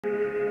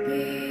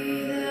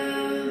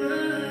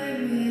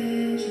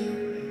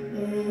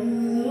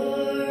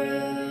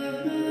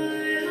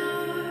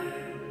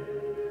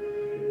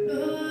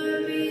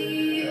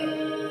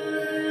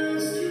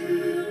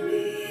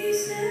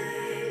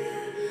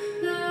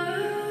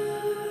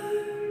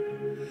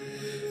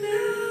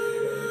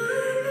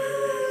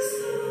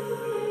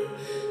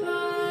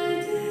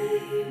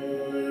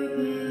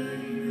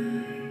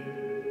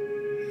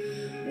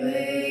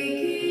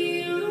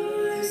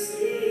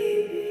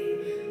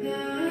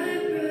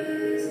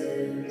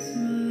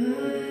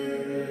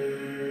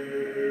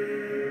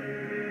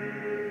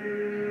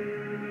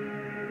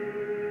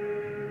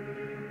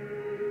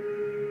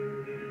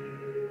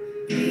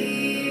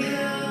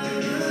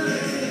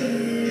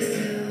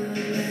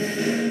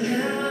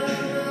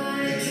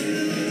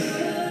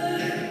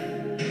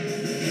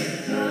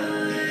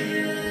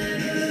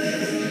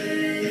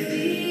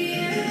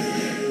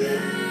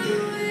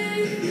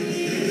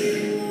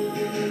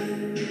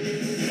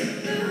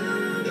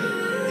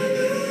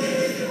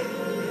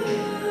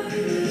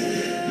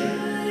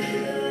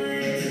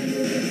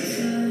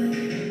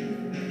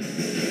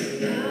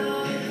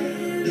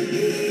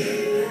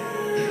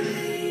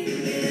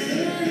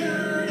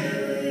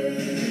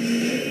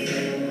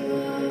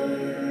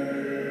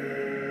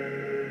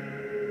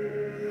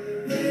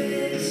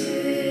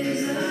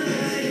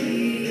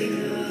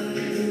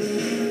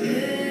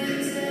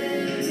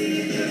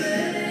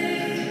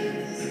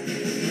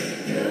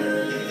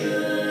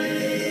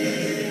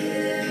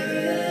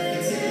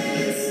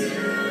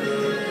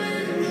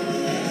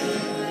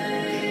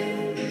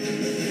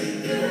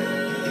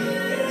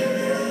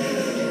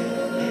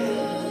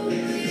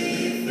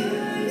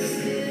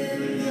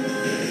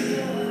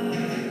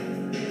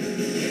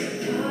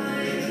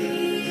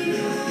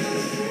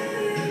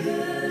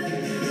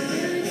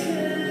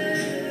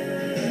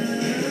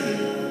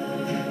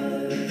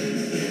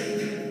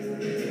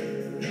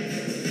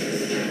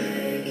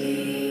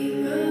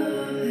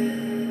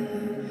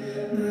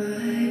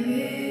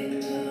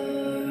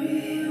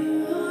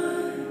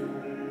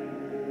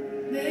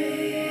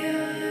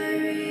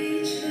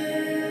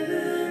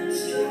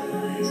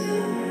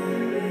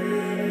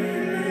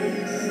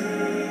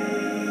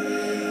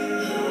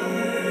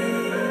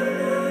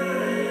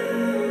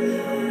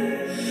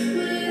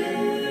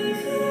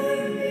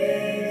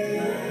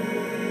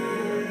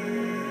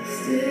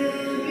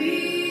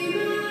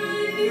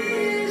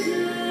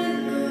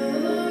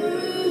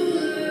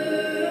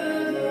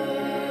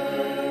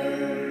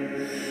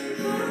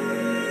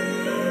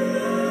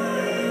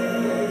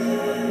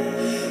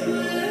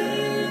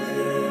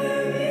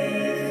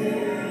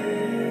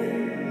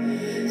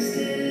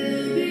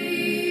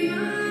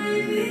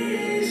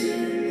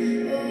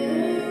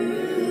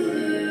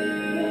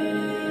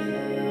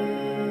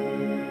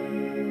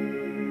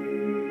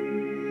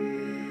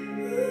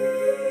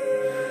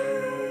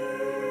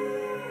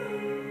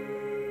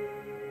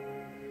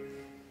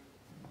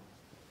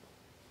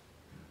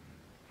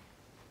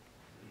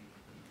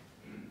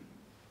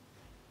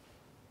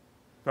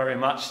Very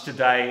much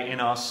today in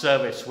our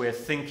service we're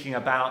thinking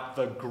about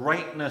the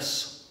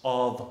greatness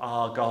of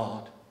our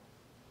God.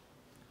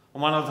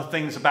 And one of the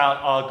things about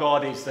our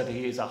God is that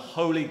he is a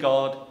holy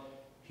God.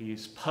 He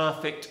is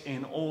perfect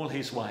in all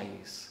his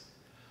ways.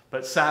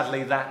 But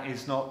sadly that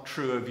is not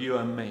true of you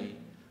and me.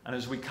 And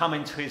as we come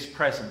into his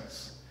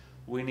presence,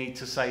 we need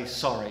to say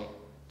sorry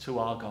to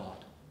our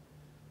God.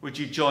 Would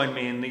you join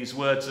me in these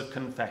words of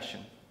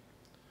confession?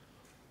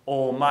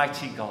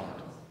 Almighty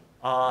God,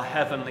 our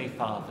heavenly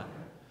Father,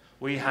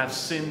 we have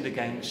sinned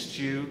against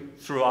you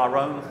through our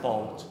own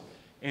fault,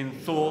 in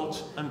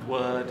thought and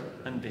word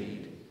and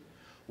deed.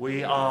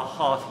 We are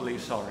heartily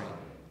sorry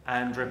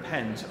and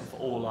repent of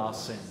all our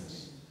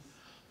sins.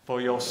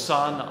 For your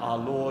Son, our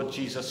Lord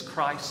Jesus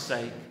Christ's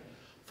sake,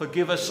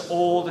 forgive us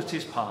all that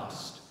is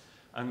past,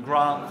 and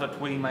grant that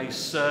we may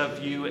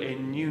serve you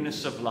in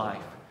newness of life,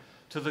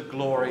 to the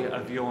glory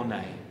of your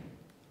name.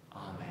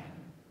 Amen.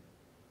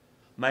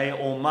 May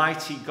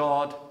Almighty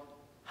God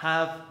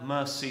have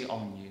mercy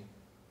on you,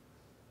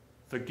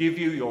 forgive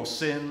you your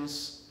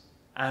sins,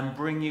 and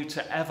bring you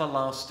to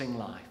everlasting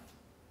life.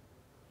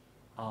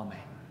 Amen.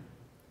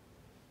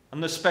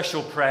 And the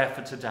special prayer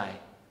for today.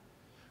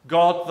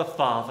 God the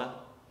Father,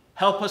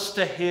 help us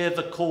to hear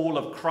the call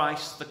of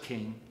Christ the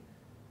King,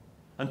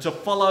 and to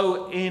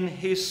follow in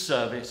his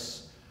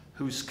service,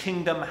 whose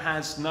kingdom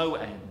has no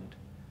end.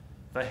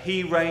 For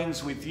he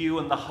reigns with you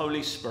and the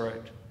Holy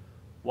Spirit,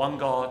 one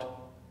God,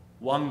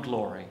 one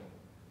glory.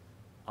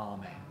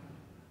 Amen.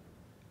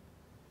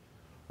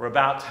 We're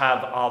about to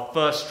have our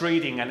first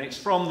reading, and it's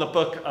from the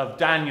book of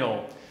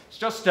Daniel. It's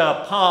just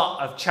a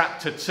part of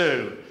chapter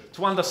 2.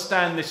 To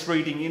understand this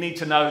reading, you need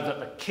to know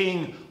that the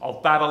king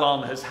of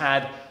Babylon has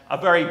had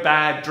a very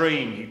bad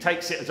dream. He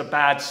takes it as a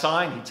bad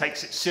sign. He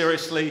takes it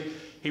seriously.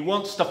 He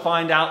wants to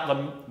find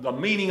out the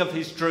meaning of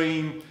his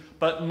dream,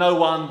 but no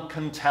one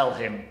can tell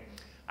him.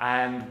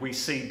 And we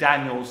see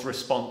Daniel's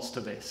response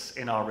to this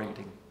in our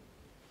reading.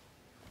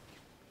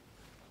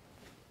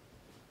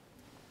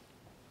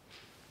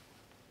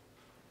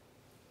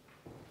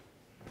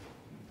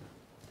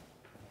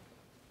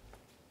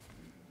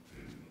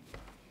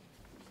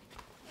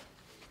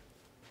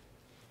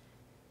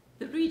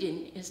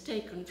 reading is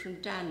taken from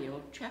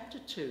Daniel chapter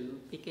 2,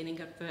 beginning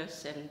at verse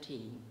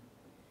 17.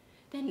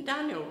 Then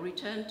Daniel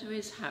returned to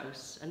his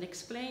house and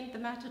explained the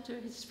matter to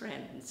his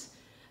friends,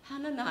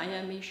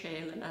 Hananiah,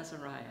 Mishael, and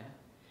Azariah.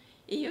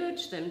 He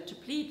urged them to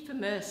plead for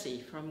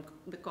mercy from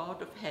the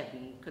God of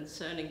heaven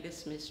concerning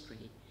this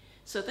mystery,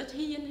 so that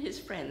he and his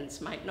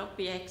friends might not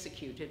be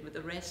executed with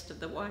the rest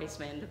of the wise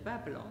men of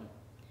Babylon.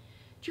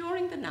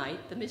 During the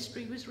night, the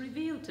mystery was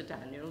revealed to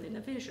Daniel in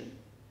a vision.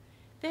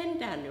 Then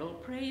Daniel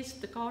praised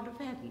the God of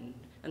heaven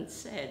and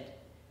said,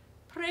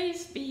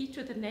 Praise be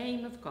to the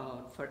name of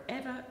God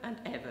forever and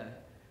ever.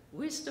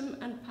 Wisdom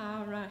and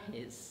power are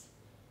his.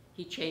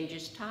 He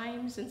changes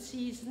times and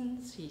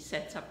seasons. He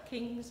sets up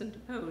kings and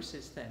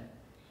deposes them.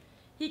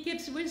 He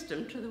gives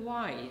wisdom to the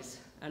wise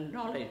and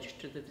knowledge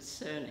to the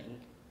discerning.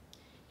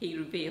 He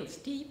reveals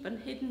deep and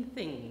hidden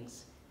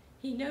things.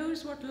 He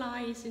knows what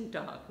lies in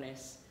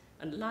darkness,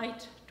 and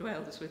light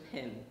dwells with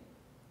him.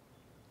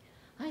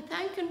 I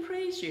thank and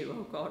praise you,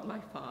 O God, my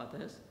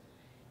fathers.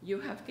 You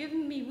have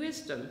given me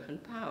wisdom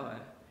and power.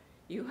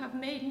 You have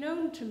made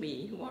known to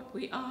me what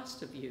we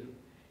asked of you.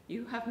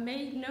 You have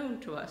made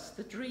known to us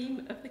the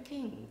dream of the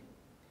king.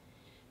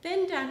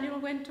 Then Daniel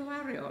went to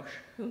Arioch,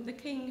 whom the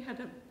king had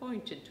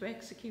appointed to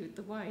execute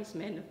the wise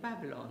men of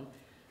Babylon,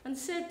 and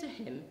said to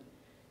him,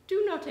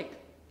 Do not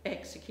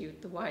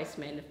execute the wise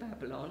men of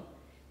Babylon.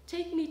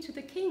 Take me to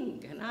the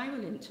king, and I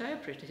will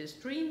interpret his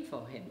dream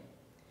for him.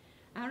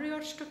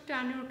 Arioch took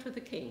Daniel to the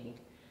king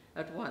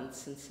at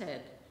once and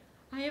said,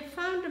 I have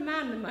found a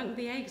man among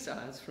the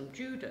exiles from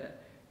Judah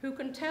who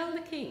can tell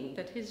the king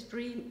that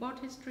what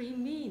his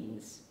dream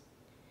means.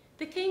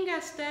 The king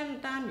asked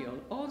Daniel,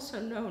 also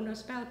known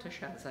as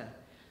Belteshazzar,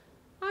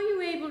 Are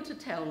you able to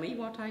tell me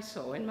what I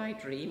saw in my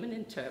dream and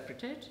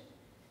interpret it?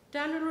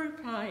 Daniel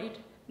replied,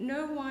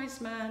 No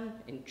wise man,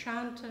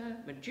 enchanter,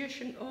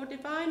 magician, or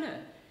diviner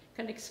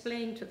can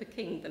explain to the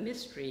king the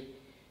mystery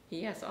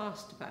he has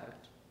asked about.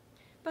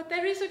 But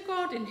there is a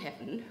God in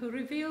heaven who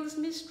reveals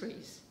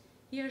mysteries.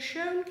 He has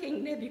shown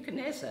King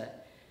Nebuchadnezzar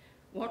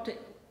what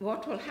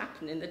will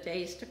happen in the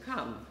days to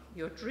come.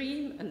 Your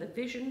dream and the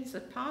visions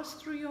that pass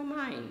through your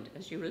mind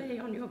as you lay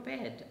on your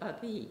bed are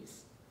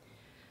these.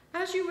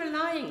 As you were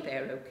lying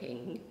there, O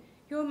king,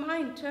 your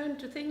mind turned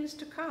to things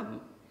to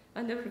come,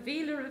 and the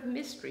revealer of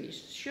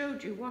mysteries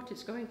showed you what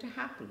is going to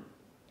happen.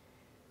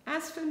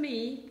 As for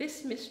me,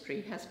 this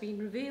mystery has been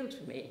revealed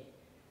to me,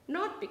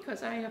 not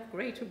because I have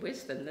greater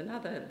wisdom than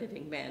other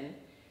living men,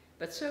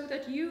 but so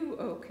that you,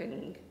 O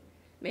king,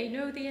 may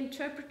know the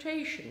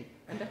interpretation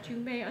and that you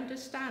may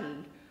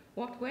understand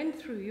what went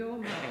through your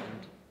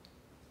mind.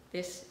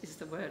 This is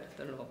the word of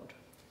the Lord.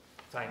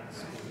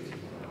 Thanks.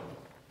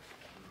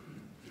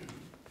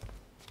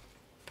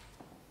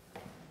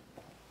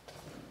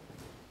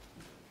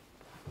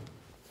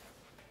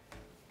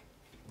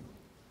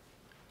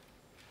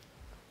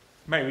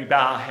 May we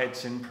bow our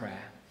heads in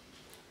prayer.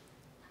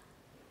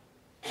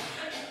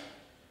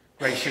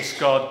 Gracious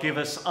God, give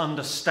us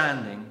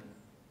understanding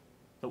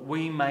that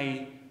we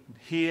may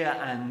hear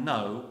and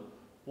know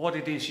what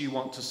it is you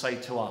want to say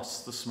to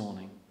us this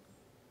morning.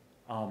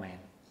 Amen.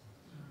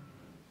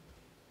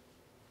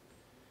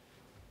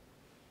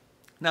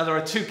 Now, there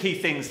are two key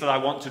things that I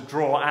want to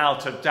draw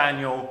out of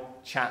Daniel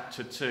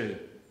chapter 2.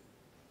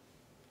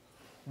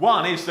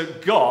 One is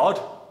that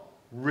God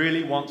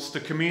really wants to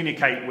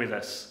communicate with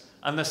us.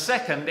 And the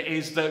second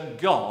is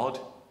that God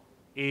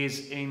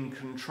is in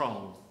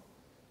control.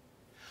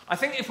 I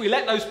think if we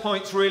let those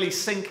points really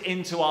sink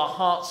into our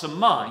hearts and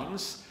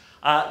minds,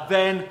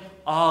 then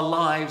our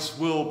lives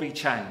will be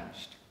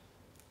changed.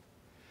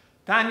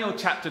 Daniel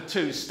chapter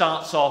 2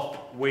 starts off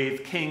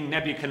with King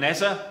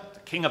Nebuchadnezzar, the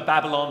king of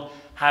Babylon,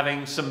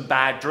 having some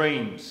bad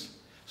dreams.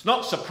 It's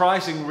not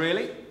surprising,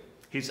 really.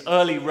 His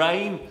early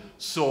reign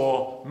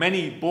saw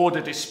many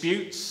border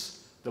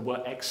disputes. There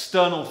were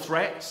external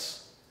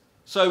threats.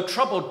 So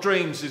troubled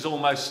dreams is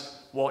almost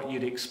what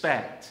you'd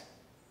expect.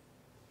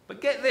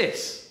 But get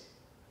this,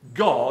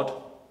 God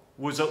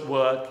was at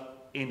work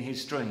in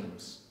his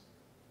dreams.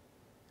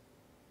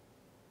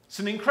 It's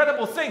an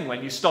incredible thing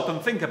when you stop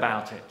and think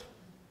about it.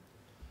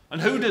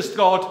 And who does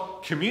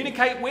God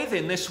communicate with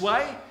in this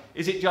way?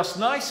 Is it just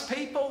nice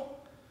people?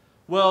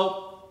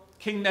 Well,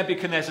 King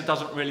Nebuchadnezzar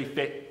doesn't really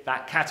fit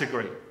that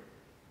category.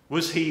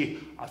 Was he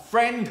a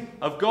friend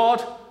of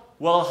God?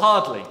 Well,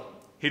 hardly.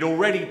 He'd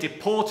already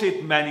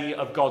deported many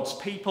of God's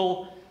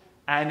people,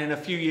 and in a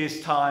few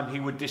years' time he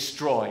would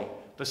destroy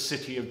the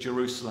city of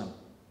Jerusalem.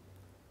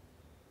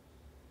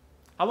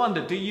 I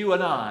wonder, do you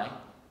and I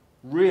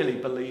really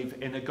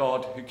believe in a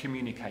God who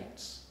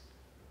communicates?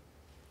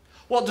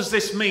 What does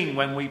this mean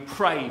when we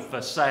pray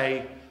for,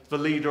 say, the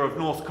leader of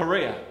North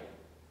Korea,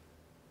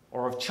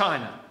 or of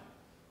China,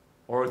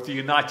 or of the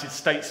United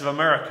States of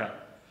America?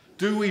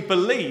 Do we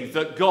believe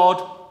that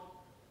God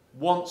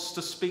wants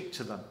to speak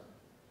to them?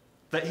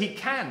 That he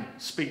can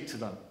speak to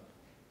them?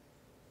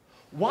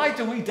 Why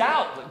do we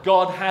doubt that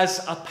God has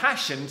a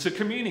passion to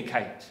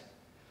communicate?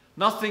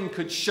 Nothing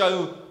could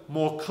show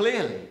more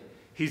clearly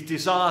his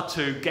desire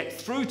to get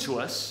through to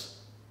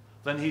us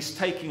than his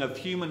taking of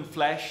human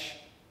flesh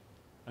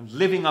and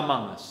living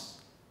among us.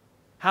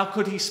 How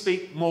could he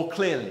speak more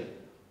clearly,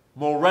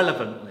 more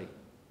relevantly,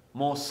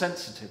 more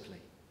sensitively?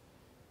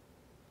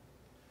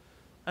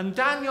 And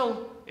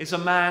Daniel is a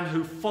man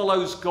who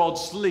follows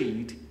God's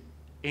lead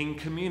in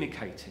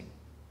communicating.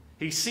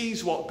 He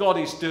sees what God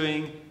is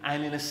doing,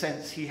 and in a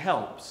sense he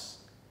helps.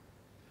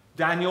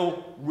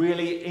 Daniel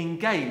really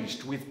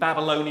engaged with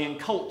Babylonian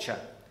culture.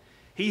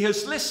 He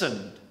has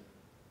listened,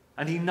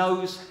 and he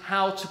knows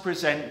how to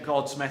present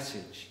God's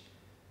message.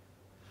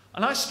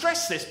 And I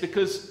stress this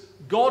because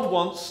God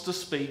wants to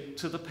speak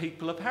to the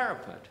people of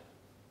Hereford,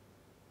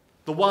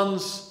 the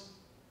ones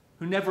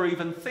who never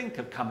even think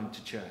of coming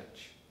to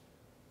church.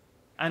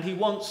 And he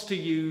wants to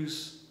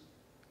use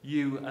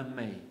you and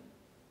me.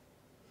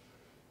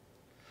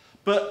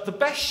 But the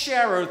best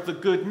sharer of the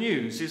good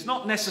news is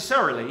not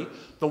necessarily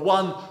the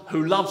one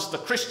who loves the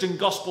Christian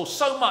gospel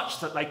so much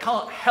that they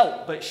can't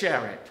help but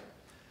share it.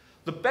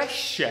 The best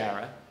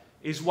sharer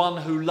is one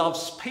who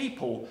loves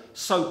people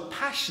so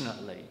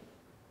passionately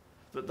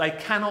that they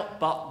cannot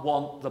but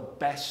want the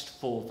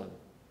best for them.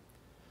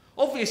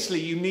 Obviously,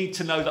 you need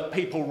to know that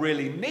people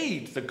really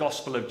need the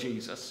gospel of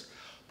Jesus.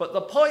 But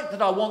the point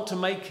that I want to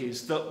make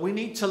is that we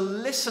need to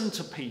listen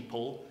to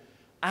people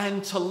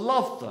and to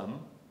love them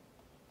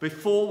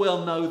before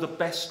we'll know the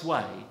best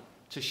way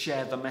to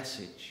share the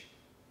message.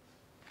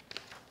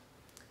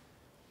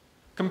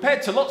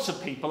 Compared to lots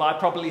of people, I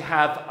probably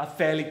have a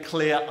fairly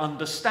clear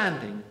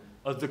understanding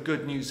of the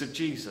good news of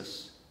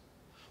Jesus.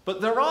 But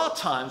there are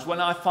times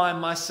when I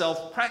find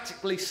myself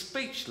practically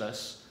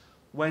speechless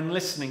when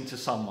listening to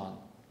someone,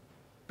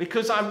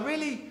 because I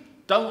really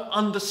don't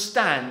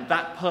understand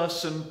that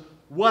person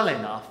well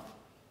enough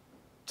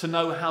to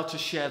know how to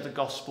share the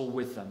gospel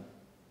with them.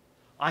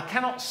 I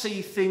cannot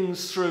see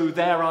things through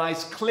their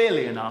eyes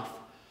clearly enough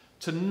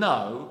to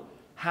know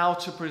how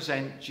to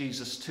present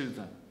Jesus to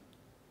them.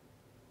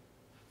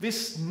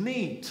 This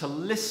need to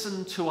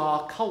listen to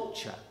our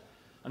culture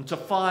and to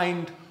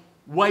find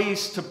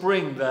ways to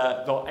bring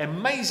the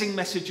amazing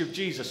message of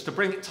Jesus, to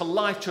bring it to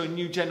life to a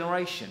new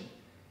generation,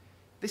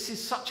 this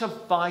is such a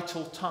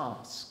vital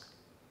task.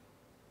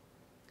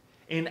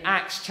 In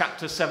Acts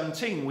chapter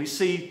 17, we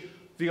see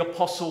the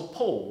Apostle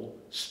Paul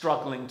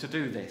struggling to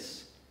do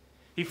this.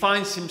 He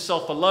finds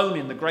himself alone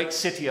in the great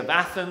city of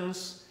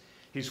Athens.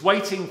 He's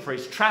waiting for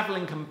his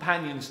travelling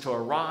companions to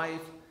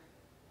arrive.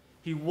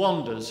 He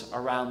wanders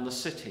around the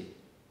city.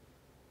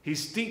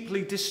 He's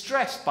deeply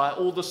distressed by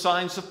all the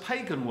signs of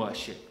pagan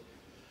worship,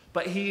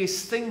 but he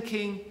is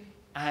thinking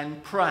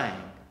and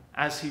praying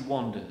as he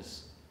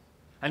wanders.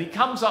 And he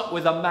comes up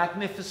with a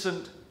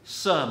magnificent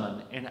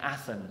sermon in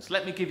Athens.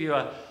 Let me give you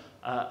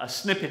a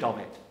snippet of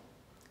it.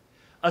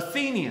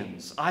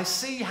 Athenians, I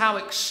see how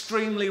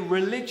extremely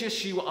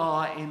religious you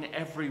are in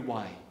every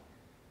way.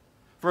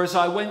 For as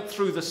I went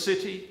through the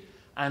city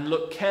and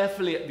looked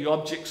carefully at the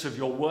objects of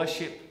your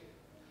worship,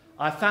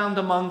 I found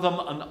among them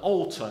an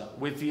altar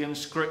with the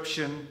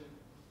inscription,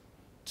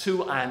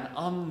 "To an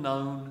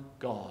unknown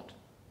God."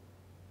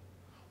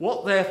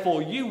 What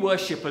therefore you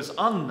worship as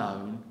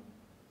unknown,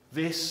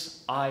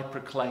 this I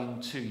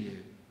proclaim to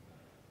you.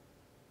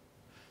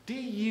 Do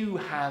you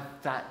have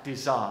that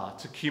desire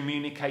to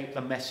communicate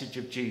the message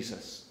of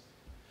Jesus?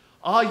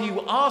 Are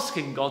you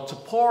asking God to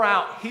pour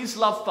out his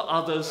love for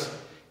others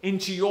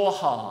into your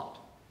heart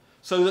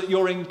so that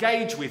you're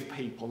engaged with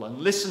people and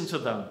listen to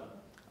them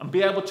and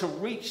be able to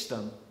reach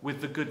them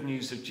with the good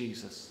news of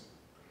Jesus?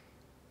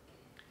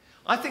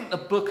 I think the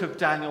book of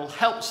Daniel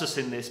helps us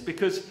in this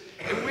because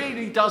it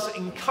really does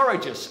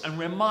encourage us and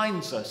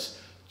reminds us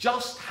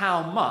just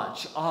how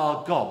much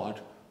our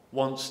God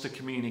wants to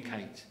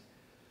communicate.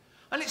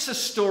 And it's a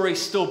story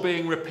still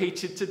being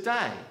repeated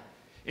today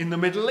in the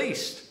Middle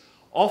East,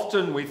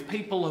 often with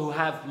people who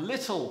have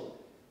little,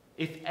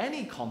 if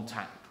any,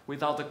 contact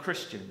with other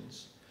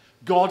Christians.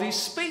 God is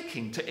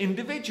speaking to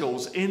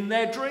individuals in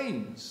their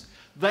dreams.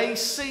 They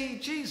see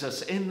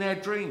Jesus in their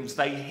dreams.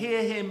 They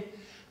hear him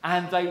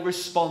and they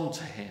respond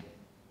to him.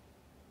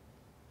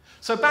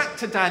 So back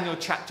to Daniel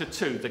chapter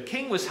 2. The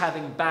king was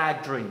having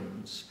bad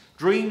dreams,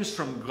 dreams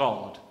from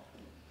God.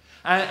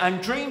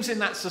 And dreams in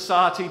that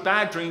society,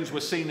 bad dreams were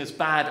seen as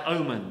bad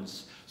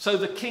omens. So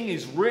the king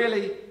is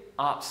really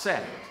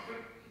upset.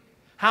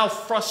 How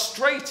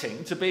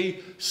frustrating to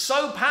be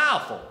so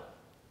powerful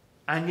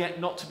and yet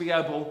not to be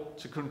able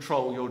to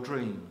control your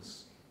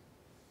dreams.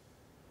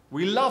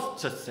 We love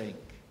to think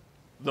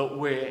that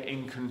we're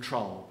in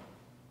control.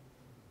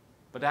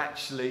 But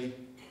actually,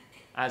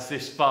 as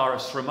this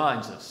virus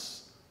reminds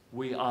us,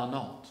 we are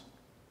not.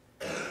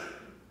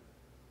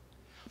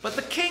 But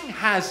the king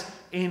has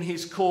in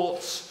his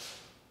courts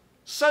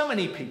so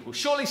many people.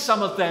 Surely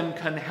some of them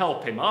can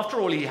help him. After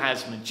all, he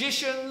has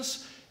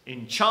magicians,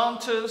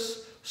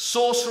 enchanters,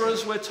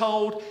 sorcerers, we're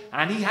told,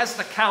 and he has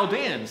the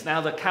Chaldeans.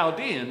 Now, the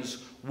Chaldeans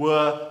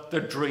were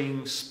the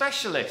dream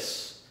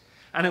specialists.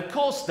 And of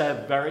course,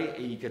 they're very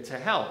eager to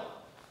help.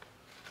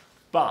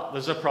 But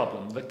there's a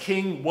problem. The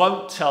king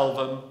won't tell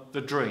them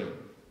the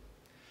dream.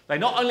 They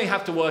not only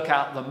have to work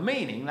out the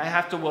meaning, they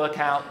have to work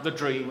out the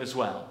dream as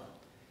well.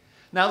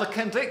 Now,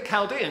 the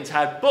Chaldeans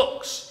had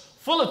books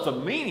full of the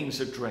meanings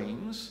of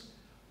dreams,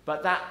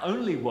 but that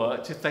only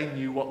worked if they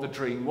knew what the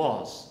dream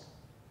was.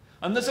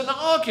 And there's an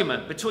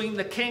argument between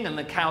the king and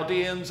the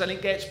Chaldeans, and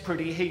it gets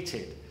pretty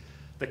heated.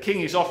 The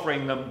king is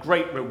offering them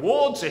great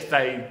rewards if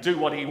they do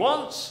what he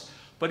wants,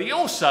 but he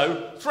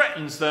also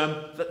threatens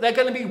them that they're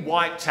going to be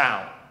wiped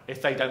out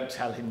if they don't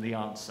tell him the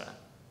answer.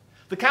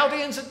 The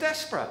Chaldeans are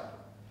desperate.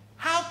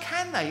 How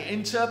can they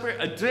interpret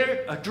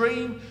a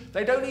dream?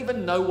 They don't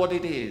even know what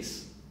it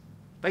is.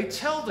 They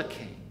tell the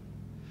king,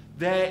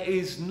 there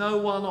is no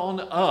one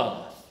on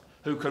earth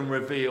who can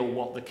reveal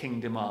what the king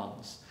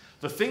demands.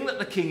 The thing that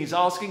the king is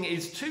asking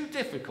is too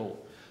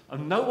difficult,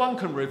 and no one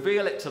can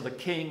reveal it to the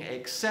king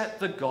except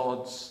the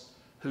gods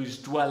whose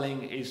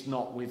dwelling is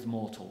not with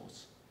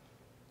mortals.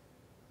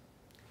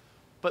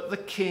 But the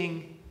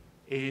king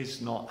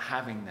is not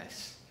having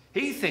this.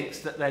 He thinks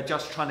that they're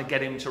just trying to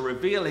get him to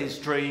reveal his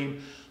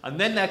dream, and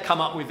then they'll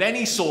come up with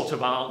any sort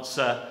of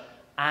answer,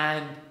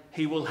 and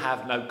he will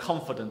have no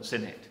confidence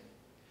in it.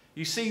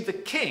 You see, the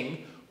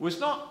king was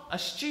not a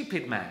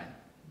stupid man,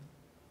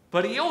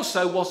 but he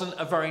also wasn't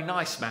a very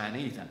nice man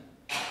either.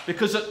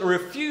 Because at the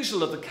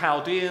refusal of the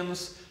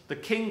Chaldeans, the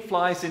king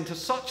flies into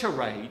such a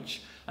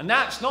rage, and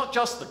now it's not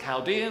just the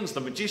Chaldeans,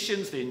 the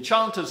magicians, the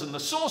enchanters, and the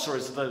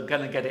sorcerers that are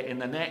going to get it in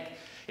the neck.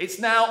 It's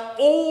now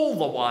all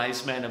the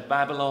wise men of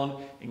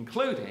Babylon,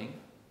 including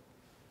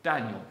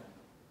Daniel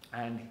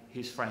and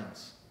his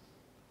friends.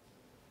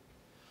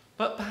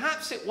 But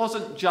perhaps it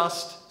wasn't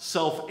just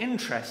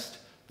self-interest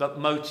that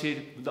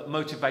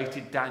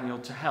motivated Daniel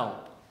to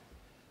help.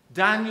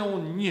 Daniel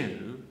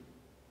knew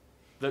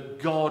that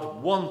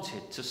God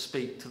wanted to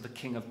speak to the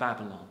king of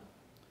Babylon.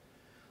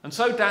 And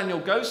so Daniel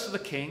goes to the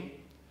king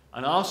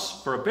and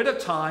asks for a bit of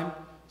time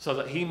so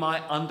that he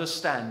might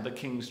understand the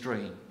king's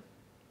dream.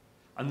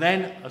 And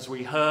then, as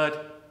we heard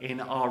in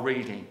our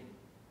reading,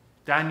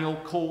 Daniel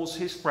calls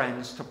his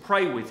friends to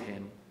pray with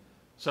him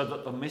so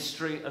that the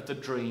mystery of the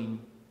dream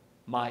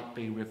might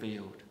be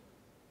revealed.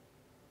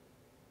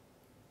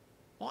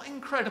 What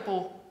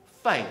incredible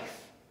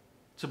faith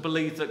to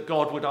believe that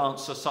God would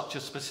answer such a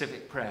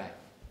specific prayer.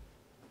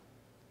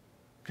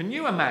 Can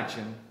you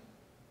imagine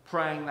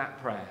praying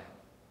that prayer?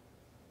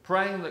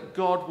 Praying that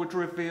God would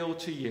reveal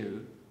to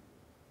you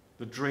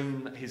the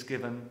dream that he's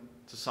given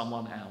to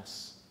someone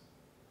else,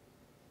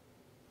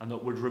 and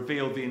that would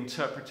reveal the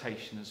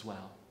interpretation as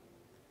well.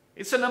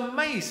 It's an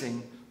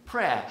amazing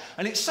prayer,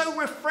 and it's so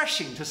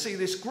refreshing to see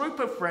this group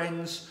of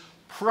friends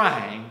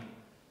praying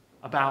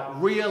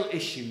about real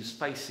issues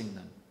facing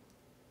them.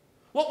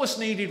 What was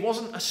needed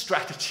wasn't a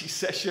strategy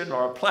session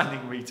or a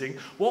planning meeting.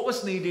 What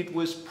was needed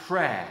was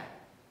prayer.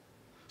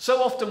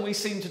 So often we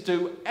seem to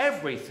do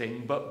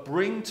everything but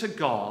bring to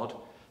God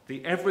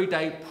the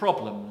everyday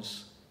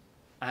problems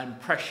and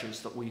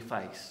pressures that we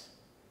face.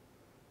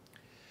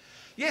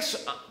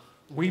 Yes,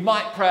 we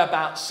might pray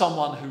about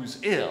someone who's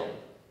ill,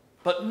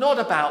 but not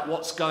about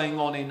what's going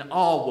on in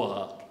our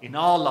work, in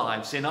our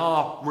lives, in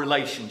our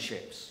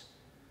relationships.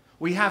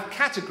 We have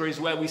categories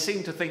where we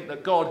seem to think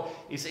that God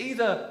is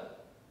either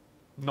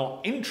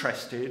not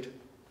interested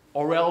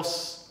or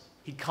else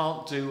he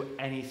can't do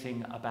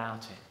anything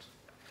about it.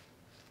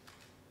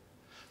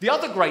 The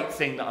other great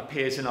thing that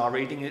appears in our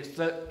reading is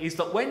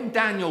that when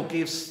Daniel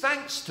gives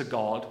thanks to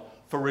God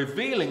for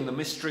revealing the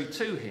mystery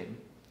to him,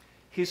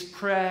 his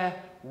prayer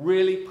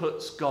really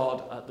puts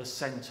God at the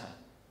centre.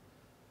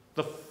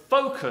 The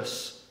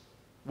focus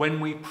when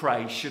we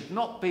pray should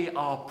not be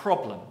our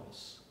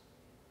problems,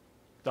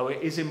 though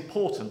it is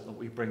important that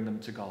we bring them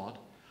to God.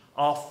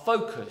 Our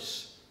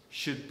focus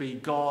should be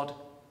God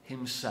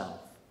himself.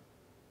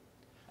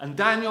 And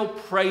Daniel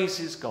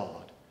praises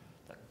God,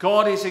 that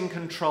God is in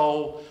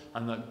control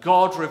and that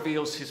God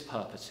reveals his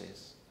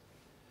purposes.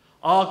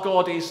 Our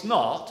God is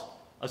not,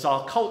 as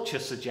our culture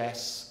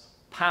suggests,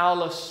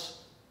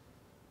 powerless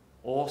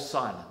or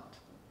silent.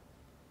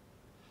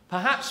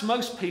 Perhaps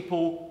most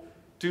people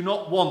do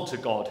not want a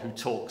God who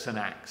talks and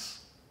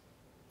acts.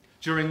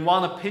 During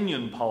one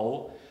opinion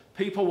poll,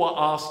 people were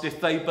asked if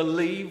they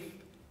believe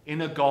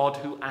in a God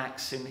who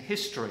acts in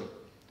history.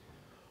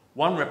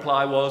 One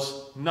reply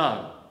was,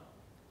 no,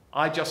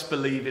 I just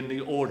believe in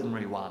the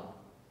ordinary one.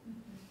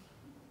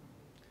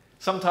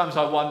 Sometimes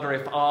I wonder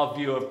if our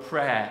view of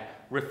prayer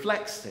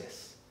reflects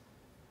this.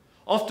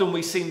 Often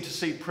we seem to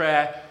see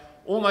prayer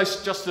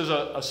almost just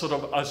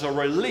as a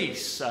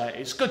release.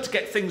 It's good to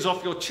get things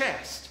off your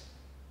chest.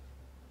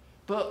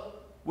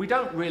 But we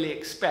don't really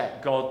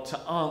expect God to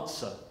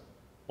answer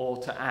or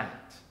to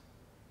act.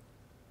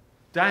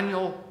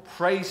 Daniel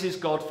praises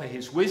God for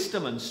his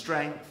wisdom and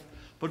strength,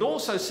 but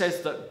also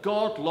says that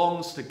God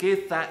longs to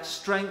give that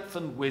strength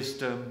and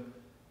wisdom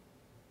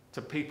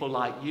to people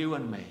like you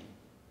and me.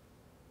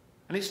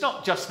 And it's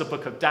not just the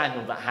book of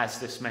Daniel that has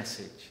this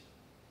message.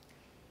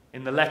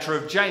 In the letter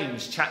of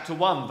James, chapter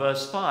 1,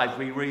 verse 5,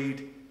 we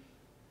read,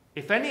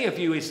 "If any of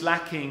you is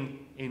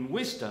lacking in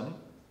wisdom,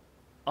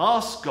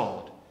 ask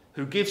God,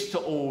 who gives to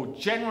all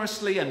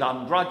generously and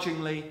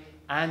ungrudgingly,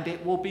 and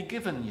it will be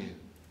given you."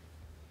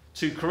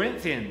 2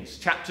 Corinthians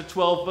chapter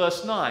 12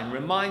 verse 9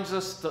 reminds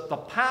us that the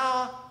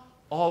power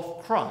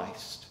of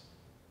Christ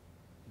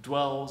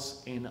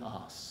dwells in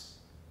us.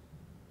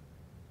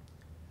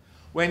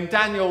 When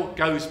Daniel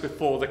goes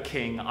before the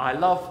king, I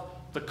love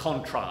the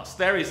contrast.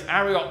 There is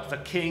Arioch the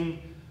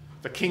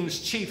king's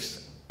chief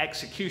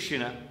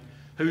executioner,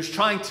 who's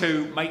trying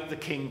to make the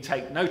king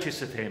take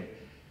notice of him.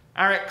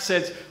 Arioch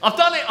says, I've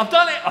done it,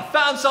 I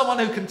found someone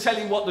who can tell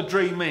you what the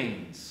dream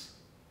means.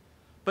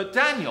 But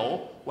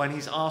Daniel, when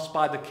he's asked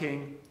by the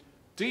king,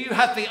 do you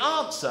have the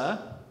answer,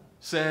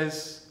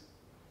 says,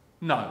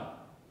 no.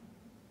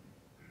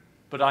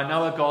 But I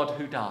know a God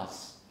who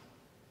does.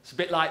 It's a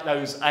bit like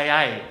those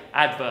AA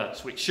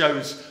adverts, which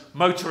shows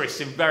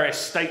motorists in various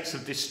states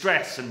of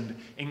distress and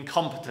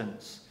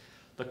incompetence.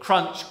 The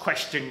crunch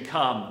question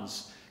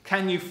comes,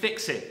 can you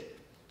fix it?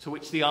 To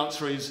which the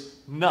answer is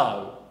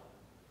no,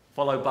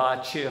 followed by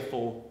a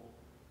cheerful,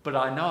 but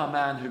I know a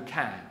man who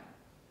can.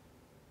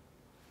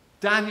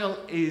 Daniel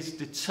is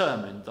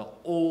determined that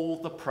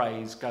all the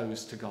praise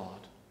goes to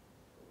God.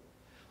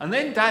 And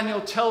then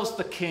Daniel tells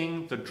the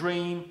king the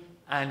dream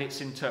and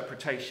its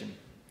interpretation.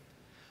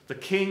 The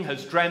king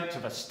has dreamt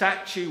of a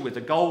statue with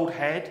a gold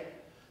head,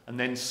 and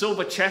then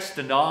silver chest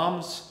and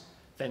arms,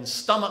 then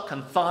stomach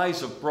and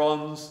thighs of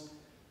bronze,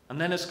 and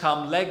then has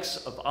come legs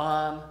of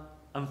iron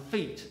and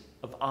feet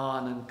of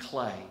iron and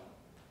clay.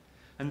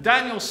 And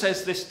Daniel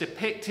says this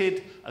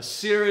depicted a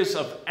series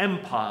of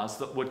empires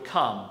that would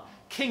come,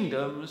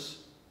 kingdoms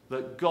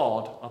that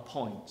God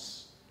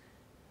appoints.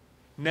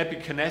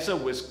 Nebuchadnezzar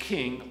was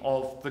king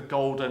of the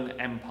Golden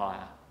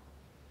Empire.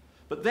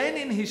 But then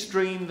in his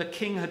dream, the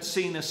king had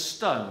seen a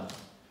stone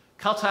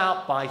cut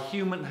out by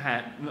human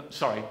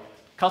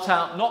cut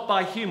out not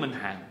by human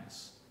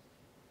hands.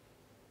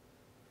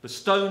 The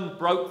stone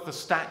broke the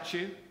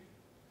statue,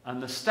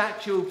 and the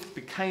statue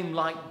became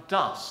like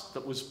dust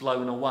that was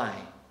blown away.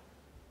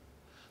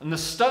 And the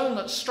stone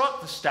that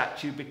struck the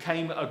statue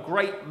became a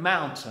great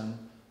mountain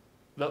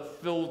that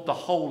filled the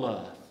whole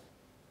earth.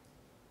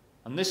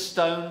 And this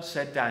stone,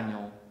 said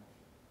Daniel,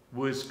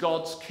 was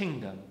God's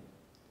kingdom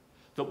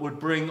that would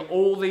bring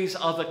all these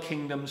other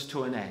kingdoms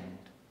to an end.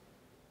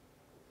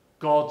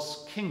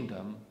 God's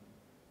kingdom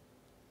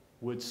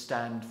would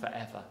stand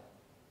forever.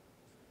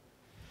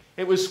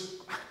 It was,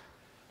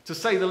 to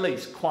say the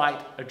least, quite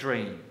a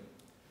dream.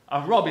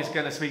 And Rob is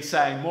going to be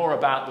saying more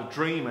about the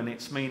dream and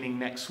its meaning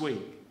next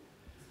week.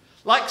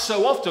 Like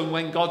so often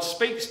when God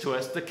speaks to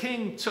us, the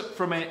king took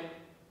from it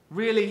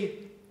really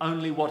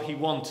only what he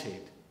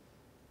wanted.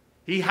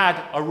 He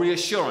had a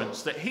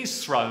reassurance that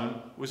his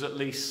throne was at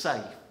least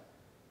safe.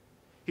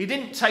 He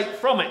didn't take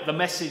from it the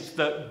message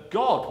that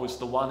God was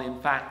the one,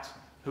 in fact,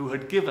 who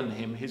had given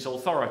him his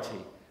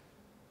authority.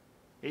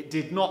 It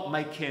did not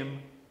make him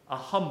a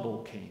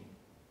humble king.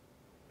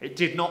 It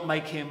did not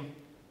make him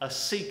a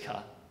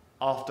seeker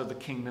after the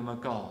kingdom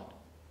of God.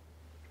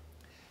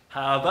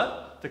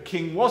 However, the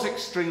king was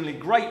extremely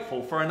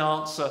grateful for an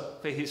answer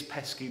for his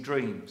pesky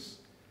dreams.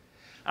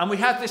 And we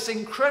have this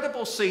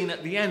incredible scene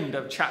at the end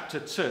of chapter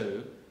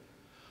 2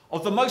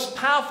 of the most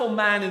powerful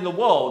man in the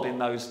world in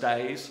those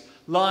days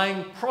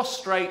lying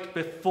prostrate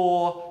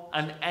before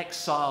an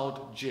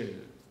exiled Jew.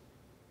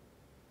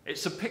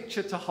 It's a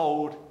picture to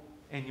hold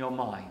in your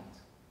mind.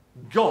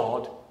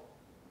 God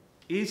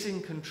is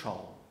in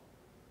control.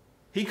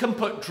 He can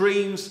put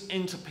dreams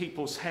into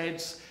people's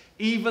heads,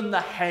 even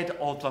the head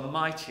of the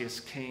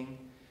mightiest king.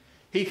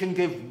 He can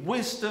give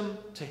wisdom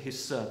to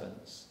his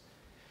servants.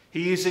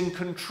 He is in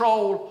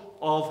control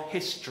of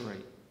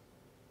history.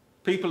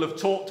 People have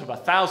talked of a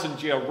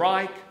 1,000-year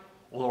Reich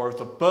or of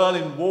the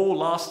Berlin Wall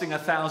lasting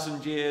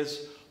 1,000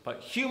 years, but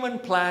human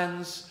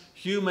plans,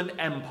 human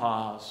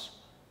empires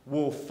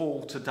will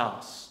fall to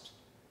dust.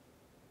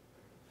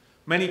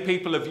 Many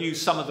people have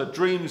used some of the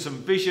dreams and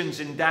visions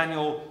in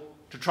Daniel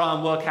to try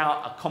and work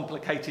out a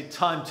complicated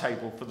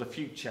timetable for the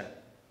future.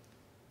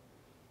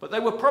 But they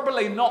were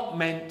probably not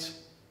meant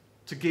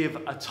to give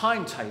a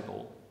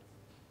timetable.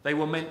 They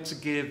were meant to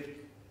give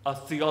a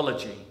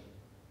theology.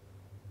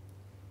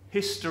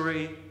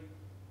 History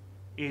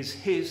is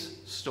his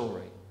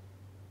story.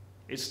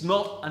 It's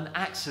not an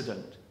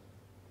accident.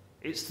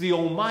 It's the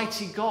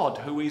Almighty God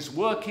who is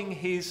working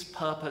his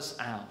purpose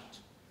out.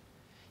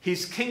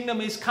 His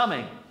kingdom is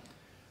coming,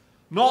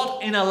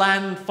 not in a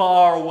land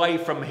far away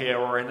from here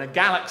or in a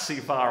galaxy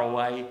far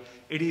away.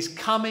 It is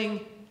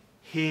coming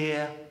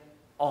here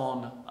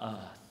on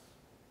earth.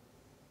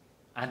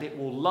 And it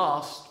will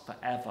last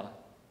forever.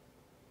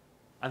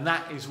 And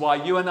that is why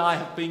you and I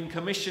have been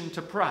commissioned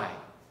to pray,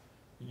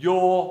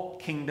 your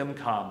kingdom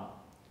come,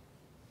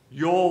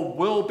 your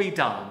will be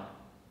done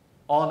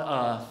on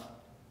earth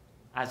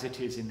as it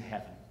is in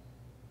heaven.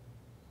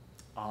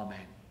 Amen.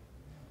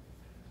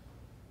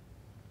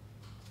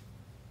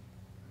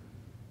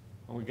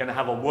 And we're going to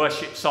have a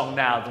worship song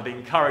now that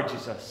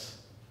encourages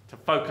us to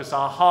focus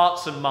our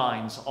hearts and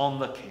minds on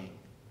the King.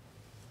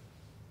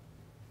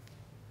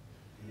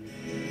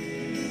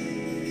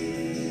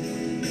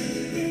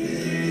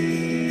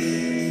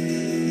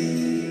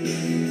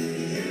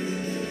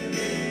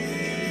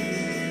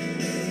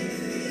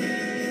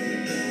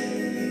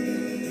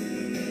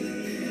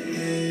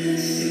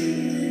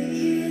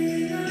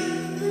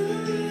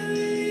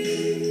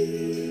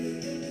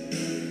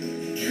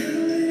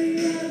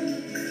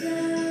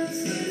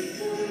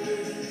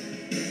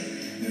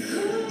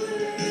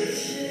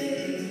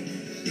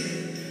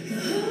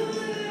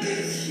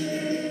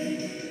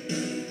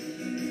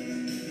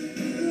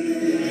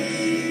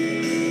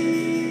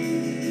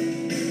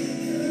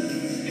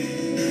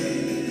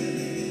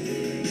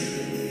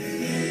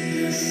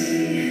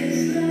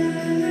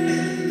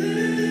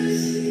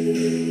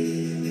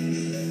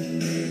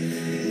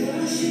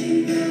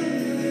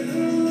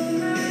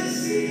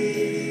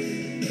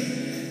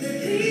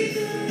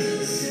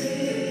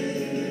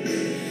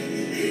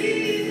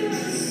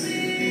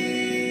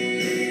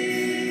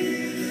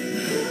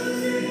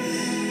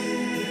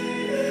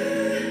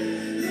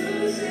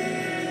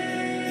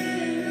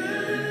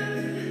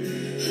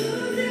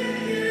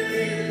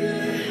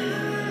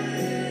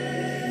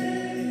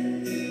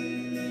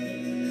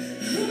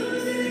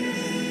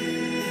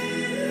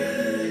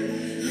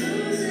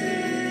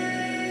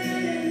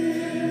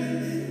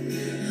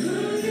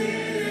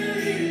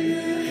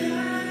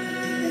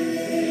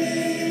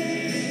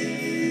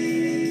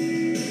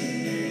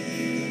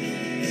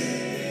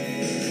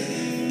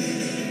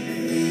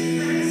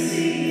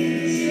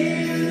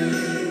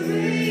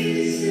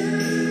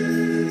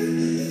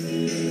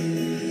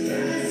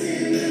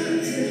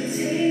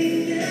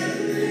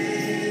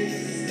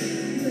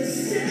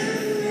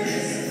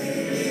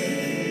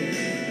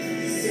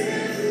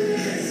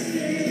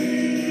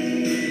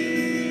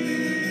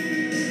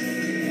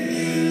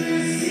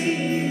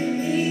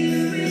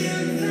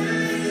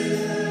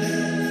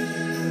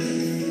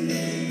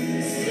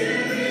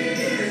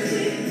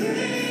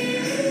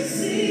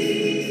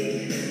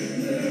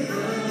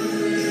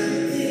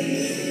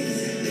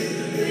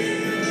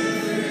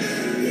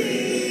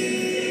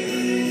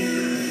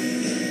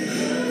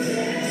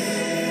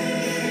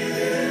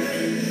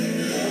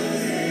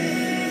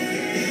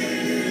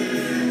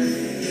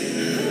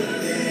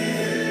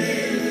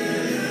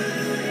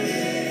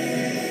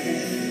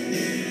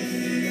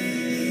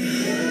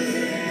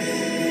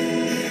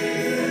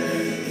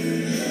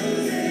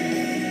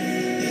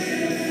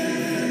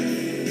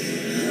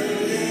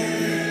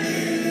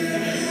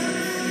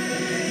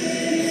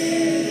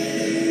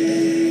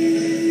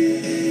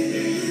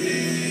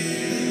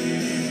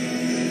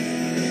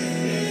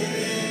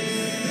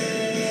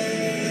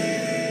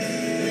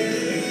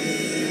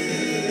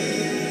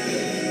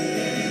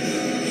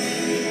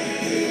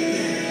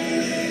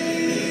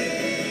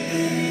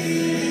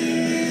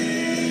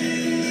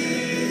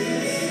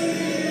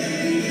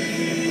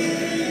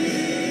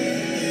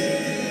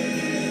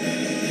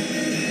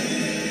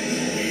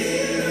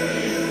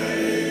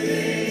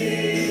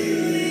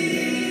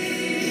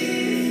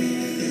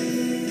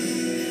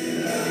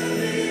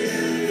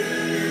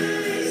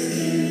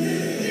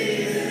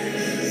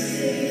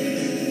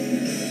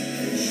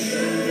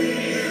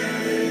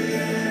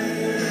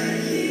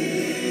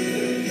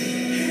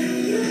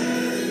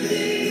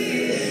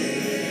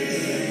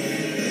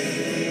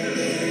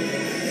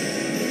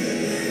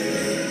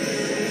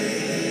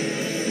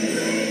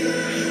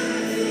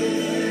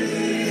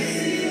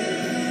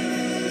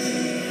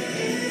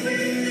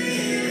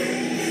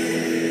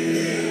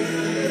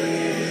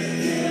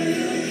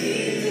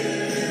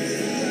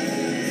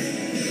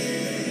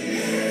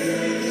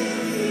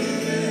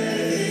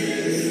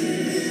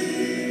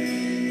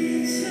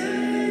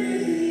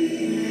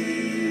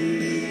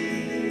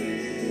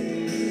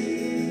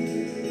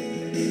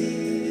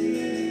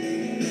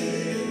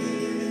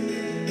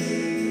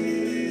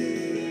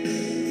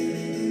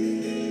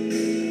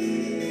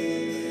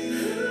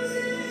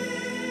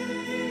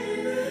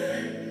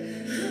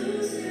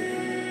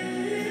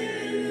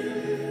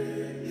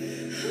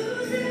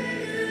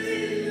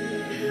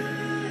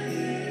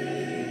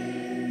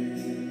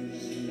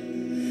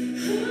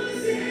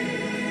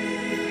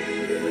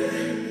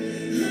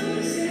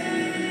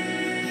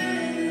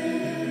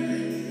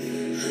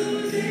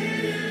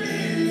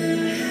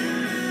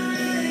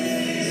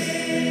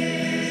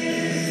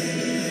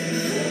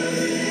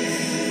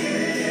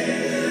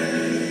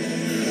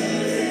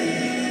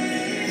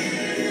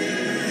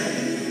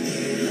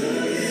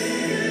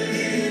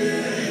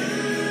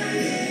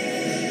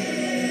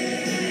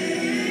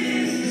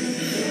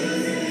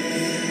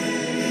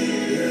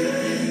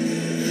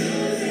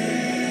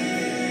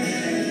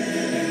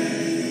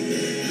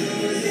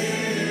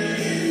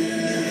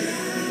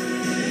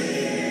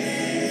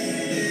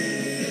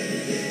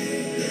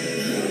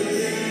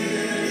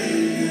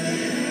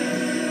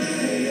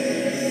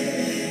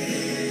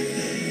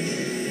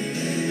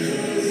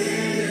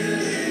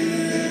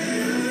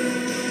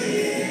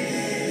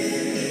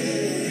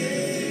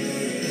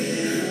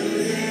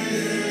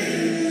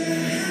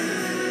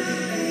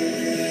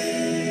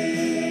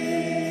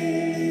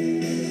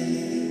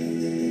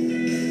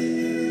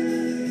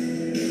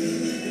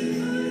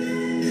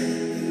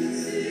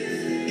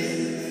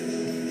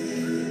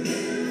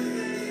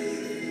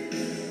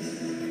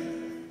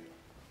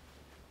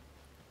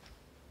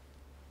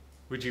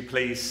 Would you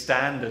please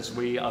stand as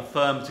we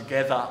affirm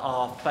together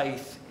our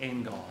faith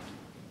in God?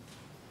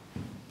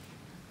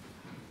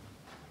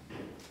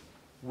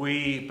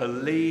 We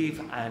believe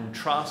and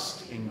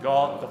trust in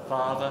God the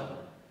Father,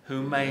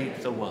 who made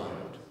the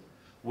world.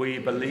 We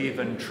believe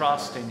and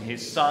trust in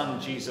his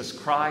Son, Jesus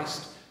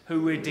Christ,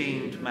 who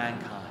redeemed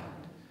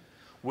mankind.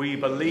 We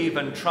believe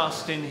and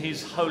trust in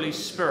his Holy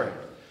Spirit,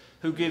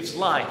 who gives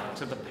life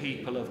to the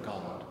people of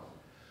God.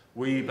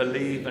 We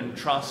believe and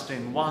trust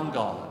in one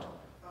God,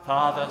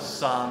 Father,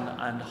 Son,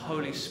 and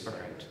Holy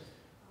Spirit.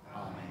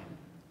 Amen.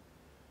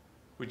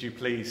 Would you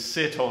please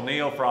sit or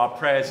kneel for our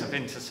prayers of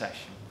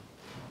intercession?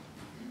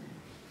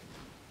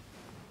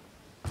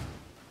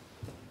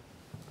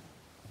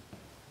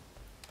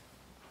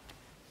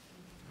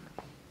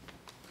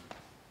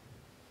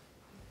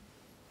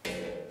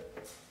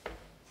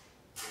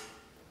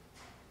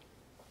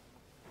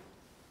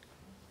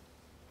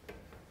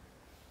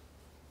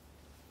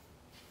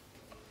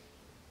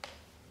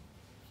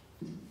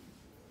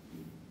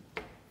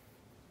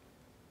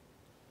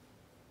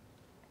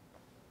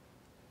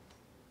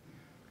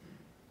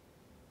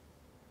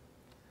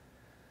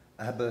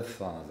 Abba,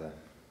 Father,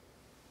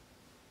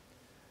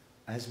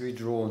 as we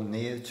draw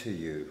near to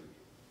you,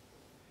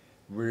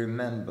 we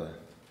remember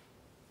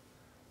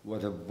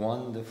what a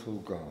wonderful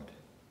God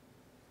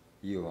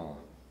you are.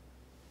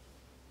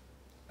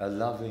 A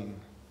loving,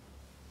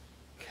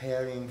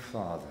 caring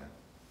Father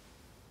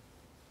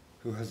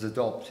who has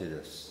adopted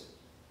us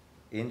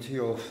into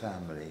your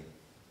family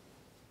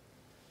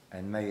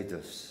and made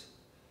us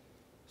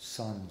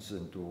sons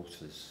and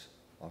daughters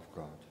of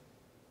God.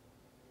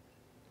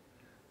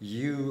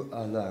 You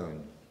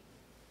alone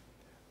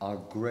are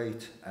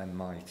great and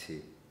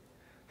mighty,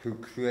 who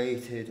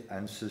created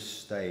and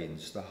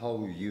sustains the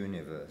whole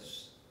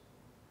universe,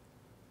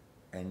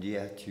 and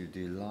yet you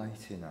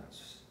delight in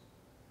us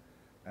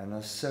and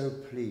are so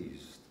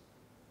pleased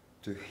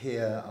to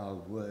hear our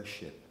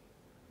worship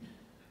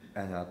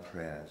and our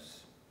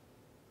prayers.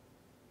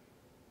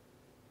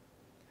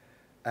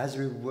 As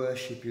we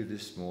worship you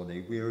this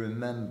morning, we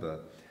remember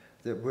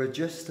that we're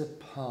just a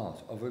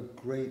part of a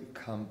great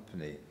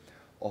company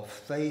of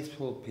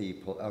faithful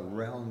people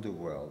around the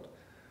world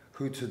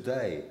who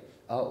today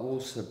are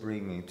also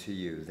bringing to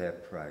you their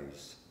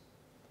praise.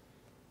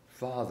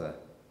 Father,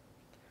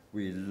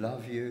 we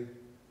love you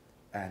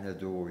and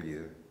adore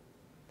you,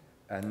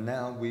 and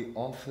now we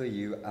offer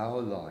you our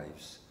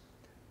lives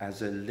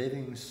as a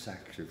living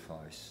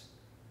sacrifice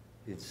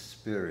in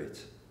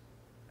spirit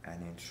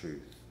and in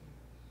truth.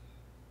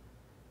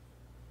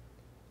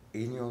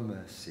 In your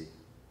mercy,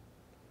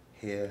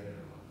 hear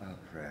our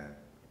prayer.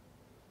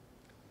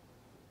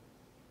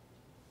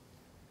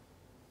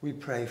 We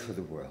pray for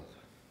the world.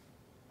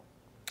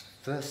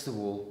 First of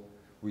all,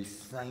 we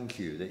thank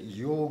you that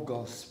your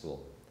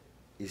gospel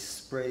is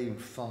spreading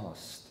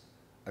fast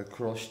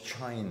across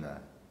China,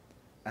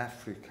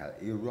 Africa,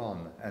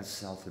 Iran, and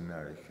South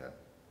America.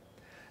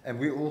 And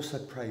we also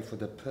pray for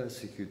the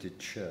persecuted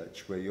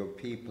church where your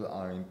people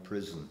are in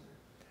prison,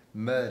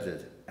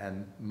 murdered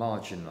and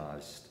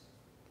marginalized.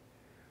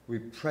 We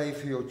pray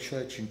for your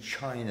church in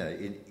China,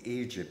 in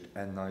Egypt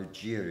and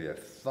Nigeria.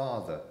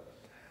 Father,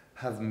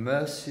 have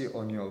mercy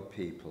on your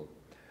people.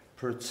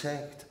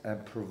 Protect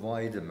and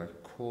provide them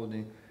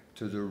according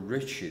to the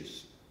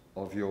riches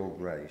of your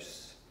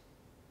grace.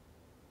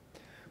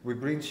 We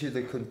bring to you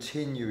the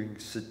continuing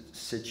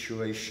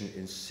situation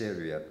in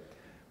Syria,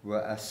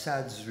 where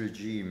Assad's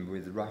regime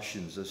with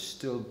Russians are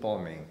still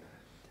bombing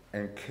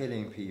and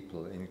killing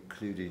people,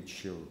 including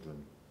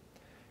children.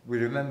 We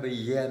remember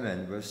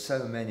Yemen, where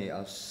so many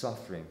are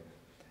suffering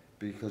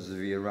because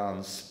of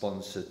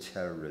Iran-sponsored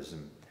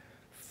terrorism.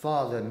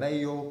 Father, may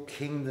your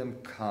kingdom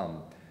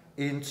come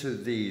into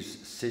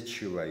these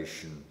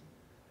situations.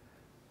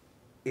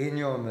 In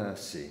your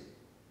mercy,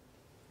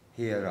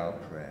 hear our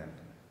prayer.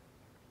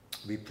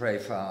 We pray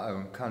for our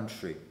own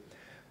country.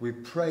 We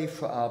pray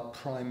for our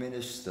Prime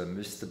Minister,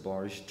 Mr.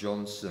 Boris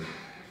Johnson,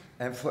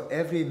 and for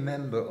every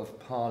member of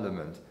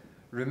Parliament,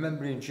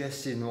 remembering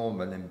Jesse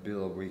Norman and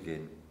Bill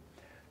Wiggin,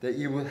 that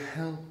you will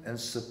help and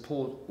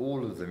support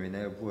all of them in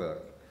their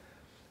work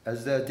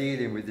as they're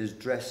dealing with this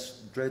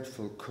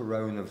dreadful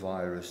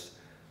coronavirus,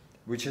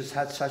 which has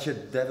had such a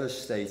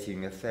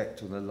devastating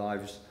effect on the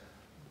lives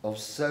of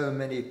so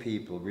many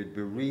people, with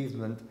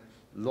bereavement,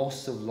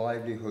 loss of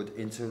livelihood,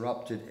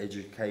 interrupted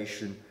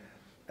education,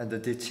 and the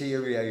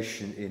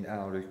deterioration in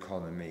our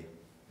economy.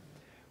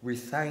 We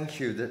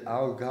thank you that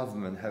our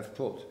government have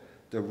put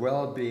the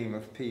well-being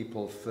of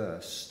people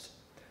first.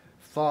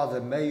 Father,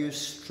 may you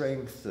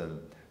strengthen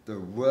the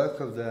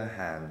work of their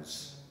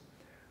hands.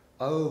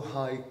 O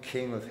High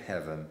King of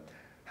Heaven,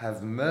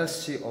 have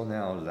mercy on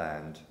our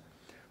land.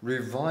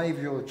 Revive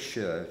your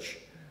church.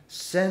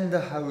 Send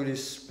the Holy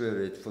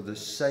Spirit for the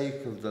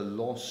sake of the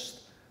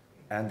lost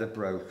and the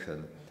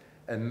broken.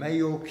 And may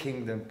your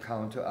kingdom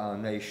come to our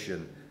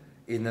nation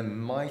in the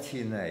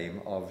mighty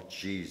name of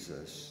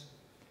Jesus.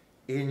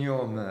 In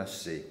your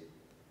mercy,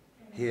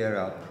 hear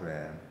our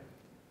prayer.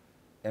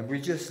 And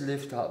we just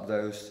lift up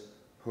those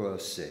who are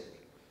sick.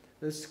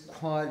 let's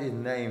quietly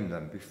name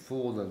them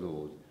before the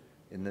Lord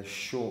in the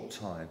short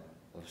time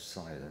of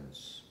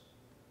silence.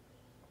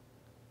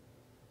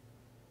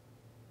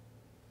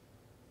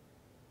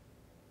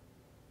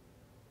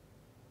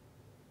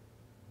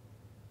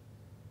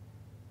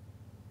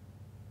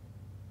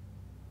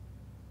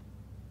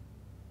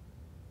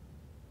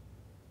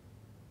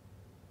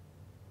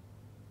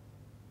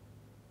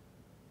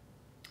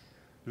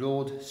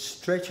 Lord,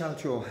 stretch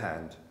out your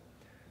hand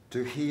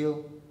to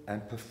heal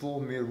and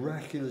perform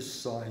miraculous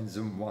signs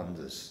and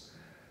wonders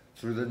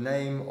through the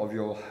name of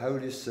your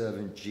holy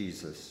servant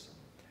Jesus,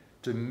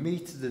 to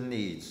meet the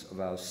needs of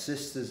our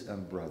sisters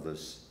and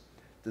brothers,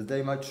 that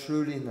they might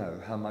truly know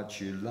how much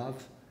you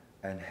love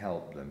and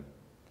help them.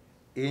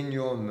 In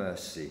your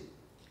mercy,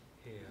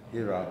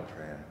 hear our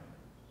prayer.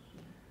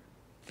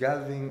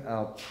 Gathering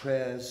our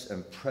prayers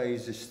and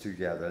praises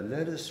together,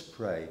 let us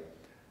pray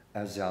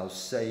as our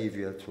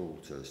Saviour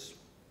taught us.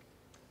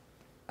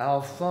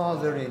 Our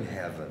Father in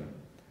heaven,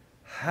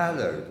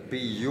 hallowed be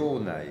your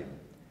name.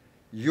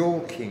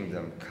 Your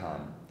kingdom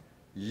come,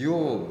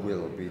 your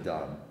will be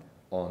done,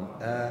 on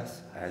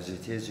earth as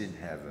it is in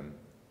heaven.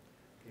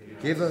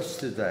 Give us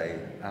today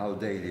our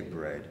daily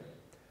bread.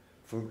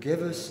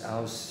 Forgive us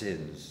our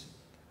sins,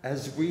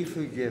 as we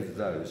forgive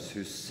those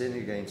who sin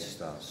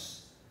against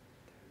us.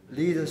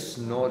 Lead us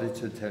not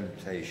into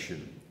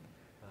temptation,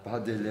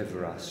 but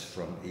deliver us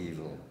from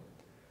evil.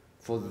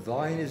 For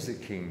thine is the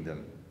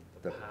kingdom,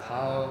 the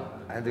power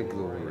and the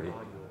glory,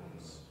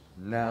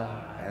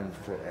 now and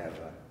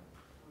forever.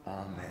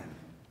 Amen.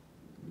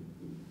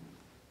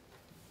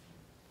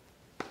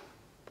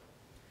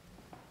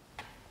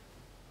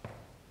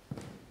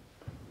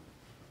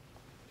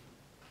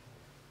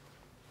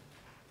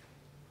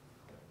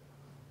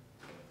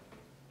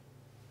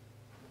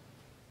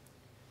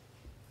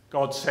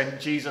 God sent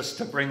Jesus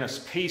to bring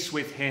us peace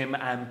with him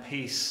and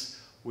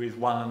peace with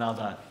one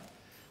another.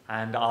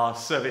 And our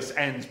service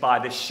ends by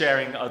this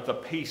sharing of the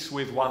peace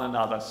with one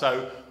another.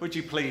 So would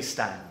you please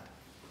stand?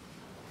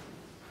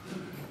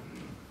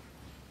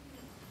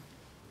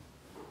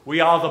 We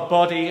are the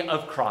body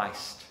of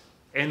Christ.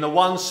 In the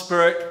one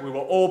Spirit we were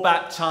all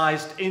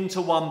baptized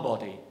into one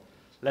body.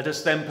 Let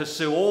us then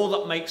pursue all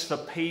that makes for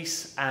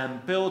peace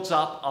and builds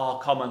up our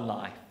common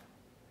life.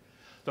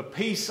 The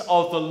peace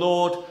of the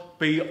Lord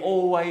be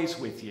always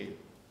with you,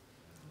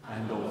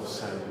 and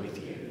also with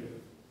you.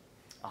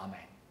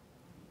 Amen.